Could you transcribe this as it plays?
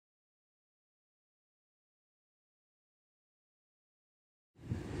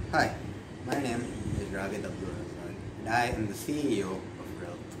Hi, my name is Raghid Abdul, and I am the CEO of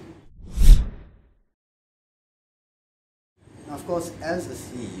Realth. Now, of course, as a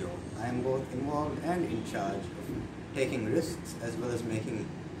CEO, I am both involved and in charge of taking risks as well as making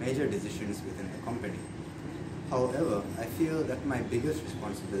major decisions within the company. However, I feel that my biggest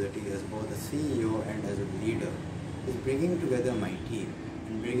responsibility as both a CEO and as a leader is bringing together my team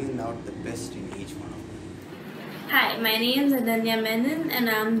and bringing out the best in each one of them. Hi, my name is Ananya Menon and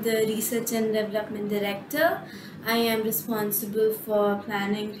I'm the Research and Development Director. I am responsible for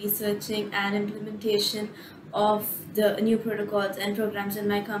planning, researching and implementation of the new protocols and programs in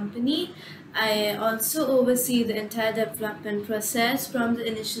my company. I also oversee the entire development process from the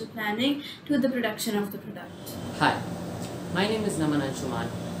initial planning to the production of the product. Hi, my name is Anshuman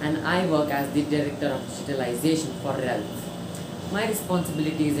and I work as the Director of Digitalization for Realth. My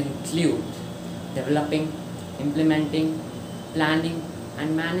responsibilities include developing, implementing, planning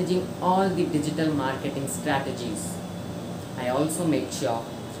and managing all the digital marketing strategies. I also make sure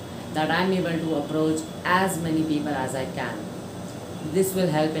that I am able to approach as many people as I can. This will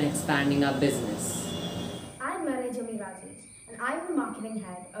help in expanding our business. I'm Geomi Rajesh and I'm the marketing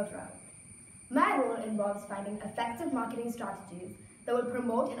head of Realth. My role involves finding effective marketing strategies that will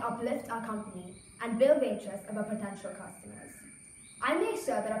promote and uplift our company and build the interest of our potential customers. I make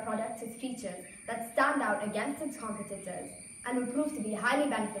sure that our product has features that stand out against its competitors and will prove to be highly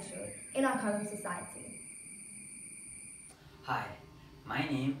beneficial in our current society. Hi, my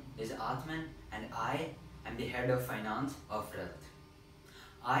name is Athman and I am the head of finance of Realth.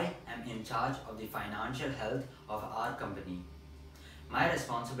 I am in charge of the financial health of our company. My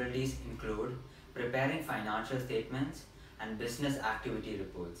responsibilities include preparing financial statements and business activity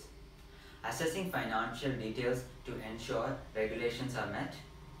reports, assessing financial details to ensure regulations are met,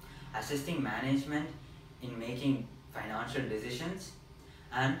 assisting management in making financial decisions,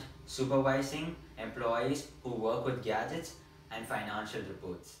 and supervising employees who work with gadgets and financial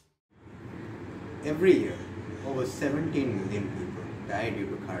reports. Every year, over 17 million people die due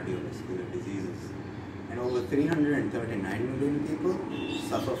to cardiovascular diseases, and over 339 million people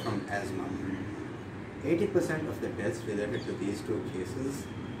suffer from asthma. 80% of the deaths related to these two cases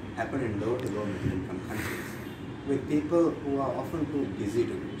happen in low to low middle income countries, with people who are often too busy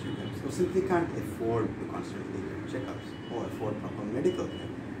to get checkups or simply can't afford to constantly get checkups or afford proper medical care.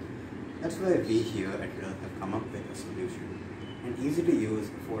 That's why we here at Realth have come up with a solution, an easy to use,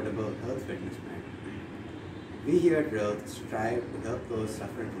 affordable health fitness band. We here at Realth strive to help those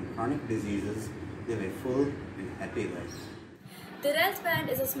suffering from chronic diseases live a full and happy life. The Realth band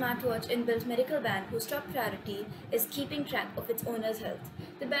is a smartwatch inbuilt medical band whose top priority is keeping track of its owner's health.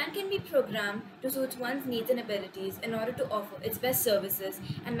 The band can be programmed to suit one's needs and abilities in order to offer its best services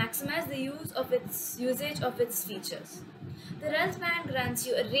and maximize the usage of its features. The Realth band grants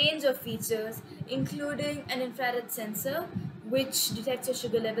you a range of features, including an infrared sensor, which detects your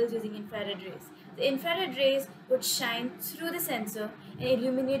sugar levels using infrared rays. The infrared rays would shine through the sensor and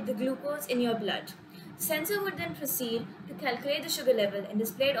illuminate the glucose in your blood. The sensor would then proceed to calculate the sugar level and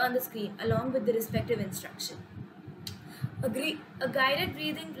display it on the screen along with the respective instruction. A guided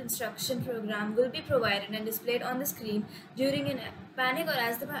breathing instruction program will be provided and displayed on the screen during a panic or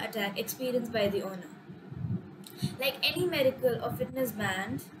asthma attack experienced by the owner. Like any medical or fitness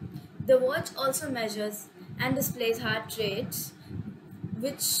band, the watch also measures and displays heart rate,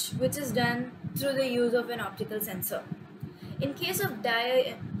 which is done through the use of an optical sensor. In case of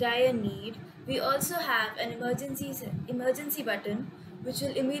dire need, we also have an emergency button which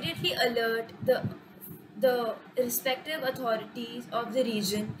will immediately alert the respective authorities of the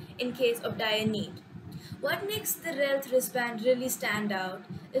region in case of dire need. What makes the Realth wristband really stand out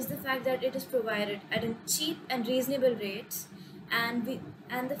is the fact that it is provided at a cheap and reasonable rates, and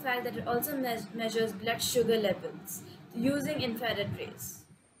the fact that it also measures blood sugar levels using infrared rays.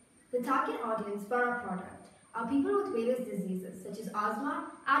 The target audience for our product are people with various diseases such as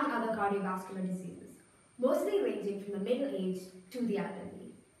asthma and other cardiovascular diseases, mostly ranging from the middle-aged to the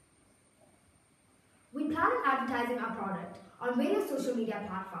elderly. We plan on advertising our product on various social media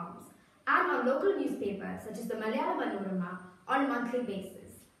platforms and on local newspapers such as the Malayalam Manorama on a monthly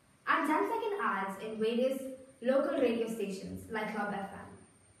basis, and 10-second ads in various local radio stations like Club FM.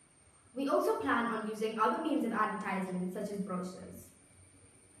 We also plan on using other means of advertisement such as brochures.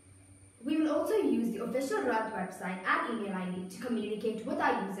 We will also use the official Realth website and email ID to communicate with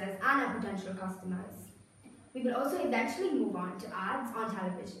our users and our potential customers. We will also eventually move on to ads on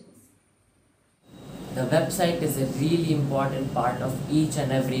televisions. The website is a really important part of each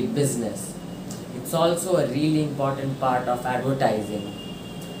and every business. It's also a really important part of advertising.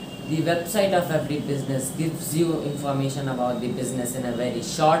 The website of every business gives you information about the business in a very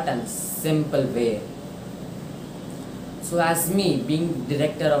short and simple way. So as me being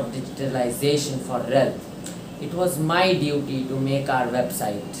Director of Digitalization for Realth, it was my duty to make our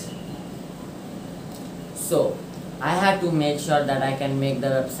website. So I had to make sure that I can make the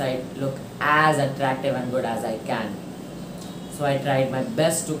website look as attractive and good as I can. So I tried my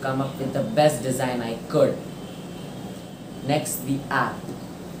best to come up with the best design I could. Next, the app.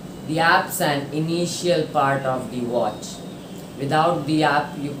 The app's an initial part of the watch. Without the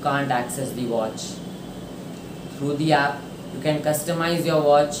app, you can't access the watch. Through the app, you can customize your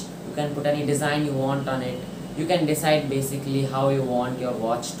watch, you can put any design you want on it, you can decide basically how you want your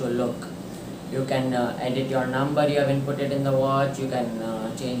watch to look. You can edit your number you have inputted in the watch, you can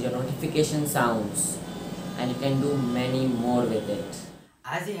change your notification sounds, and you can do many more with it.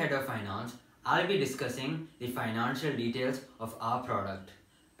 As the head of finance, I'll be discussing the financial details of our product,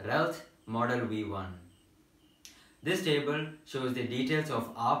 Realth Model V1. This table shows the details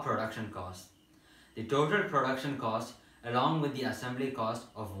of our production cost. The total production cost along with the assembly cost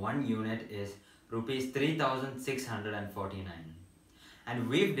of one unit is Rs 3,649. And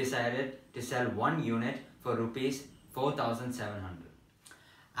we've decided to sell one unit for Rs 4,700.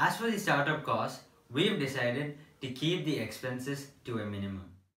 As for the startup cost, we've decided to keep the expenses to a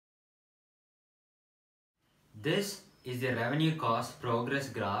minimum. This is the revenue cost progress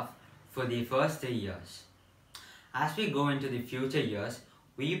graph for the first 3 years. As we go into the future years,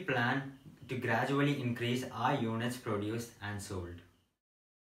 we plan to gradually increase our units produced and sold.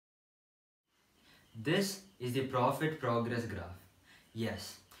 This is the profit progress graph.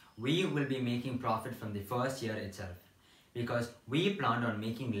 Yes, we will be making profit from the first year itself because we planned on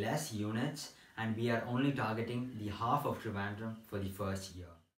making less units and we are only targeting the half of Trivandrum for the first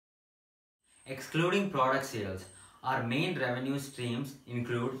year. Excluding product sales, our main revenue streams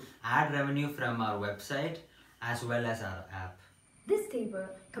include ad revenue from our website as well as our app. This table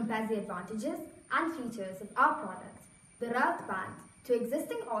compares the advantages and features of our product, the Realth band, to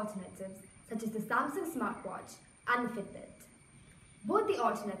existing alternatives such as the Samsung smartwatch and the Fitbit. Both the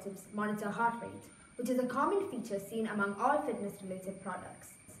alternatives monitor heart rate, which is a common feature seen among all fitness-related products.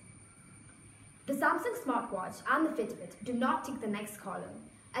 The Samsung smartwatch and the Fitbit do not tick the next column,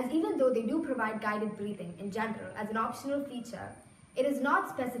 as even though they do provide guided breathing in general as an optional feature, it is not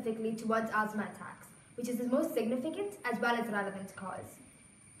specifically towards asthma attacks, which is the most significant as well as relevant cause.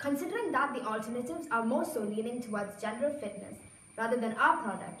 Considering that the alternatives are more so leaning towards general fitness rather than our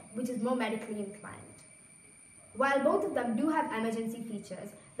product, which is more medically inclined. While both of them do have emergency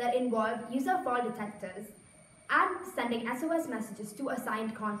features that involve user fall detectors and sending SOS messages to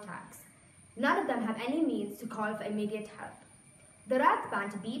assigned contacts, none of them have any means to call for immediate help. The Realth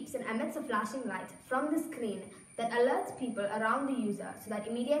band beeps and emits a flashing light from the screen that alerts people around the user so that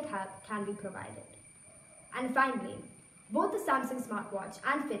immediate help can be provided. And finally, both the Samsung smartwatch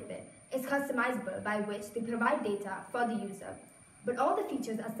and Fitbit is customizable by which they provide data for the user, but all the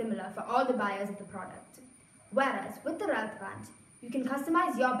features are similar for all the buyers of the product. Whereas with the Realth band, you can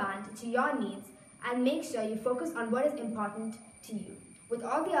customize your band to your needs and make sure you focus on what is important to you, with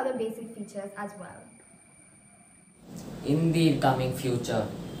all the other basic features as well. In the coming future,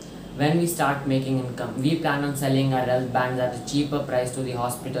 when we start making income, we plan on selling our Realth bands at a cheaper price to the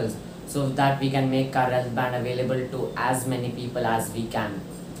hospitals so that we can make our Realth band available to as many people as we can.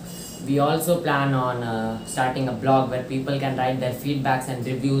 We also plan on starting a blog where people can write their feedbacks and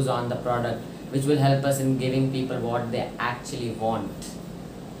reviews on the product, which will help us in giving people what they actually want.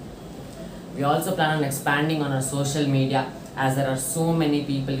 We also plan on expanding on our social media, as there are so many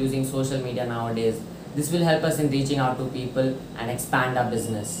people using social media nowadays. This will help us in reaching out to people and expand our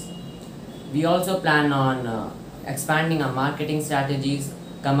business. We also plan on expanding our marketing strategies,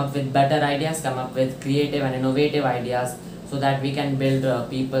 come up with better ideas, come up with creative and innovative ideas so that we can build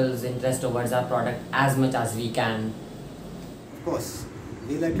people's interest towards our product as much as we can. Of course,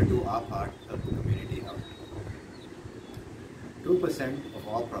 we like to do our part to help the community out. 2% of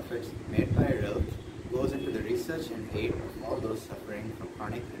all profits made by Realth goes into the research and aid of all those suffering from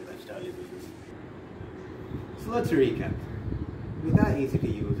chronic and lifestyle diseases. So let's recap. With our easy to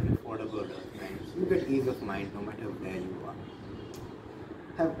use and affordable Realth bands, you get ease of mind no matter where you are.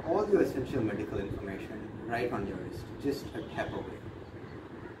 Have all your essential medical information right on your wrist, just a tap away.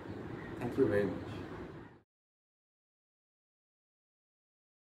 Thank you very much.